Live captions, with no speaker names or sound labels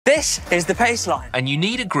This is the pace line. And you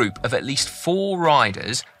need a group of at least 4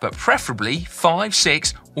 riders, but preferably 5,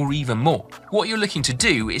 6, or even more. What you're looking to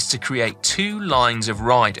do is to create 2 lines of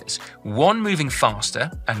riders, one moving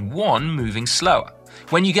faster and one moving slower.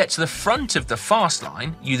 When you get to the front of the fast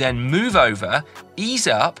line, you then move over, ease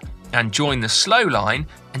up, and join the slow line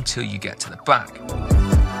until you get to the back.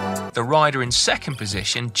 The rider in second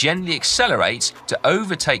position gently accelerates to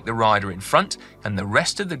overtake the rider in front, and the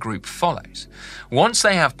rest of the group follows. Once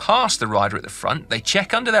they have passed the rider at the front, they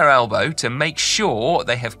check under their elbow to make sure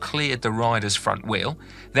they have cleared the rider's front wheel,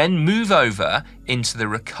 then move over into the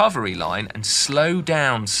recovery line and slow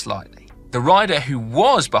down slightly. The rider who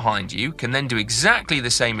was behind you can then do exactly the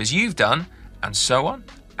same as you've done, and so on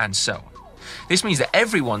and so on. This means that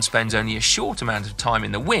everyone spends only a short amount of time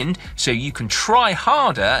in the wind, so you can try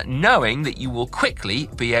harder knowing that you will quickly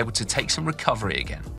be able to take some recovery again.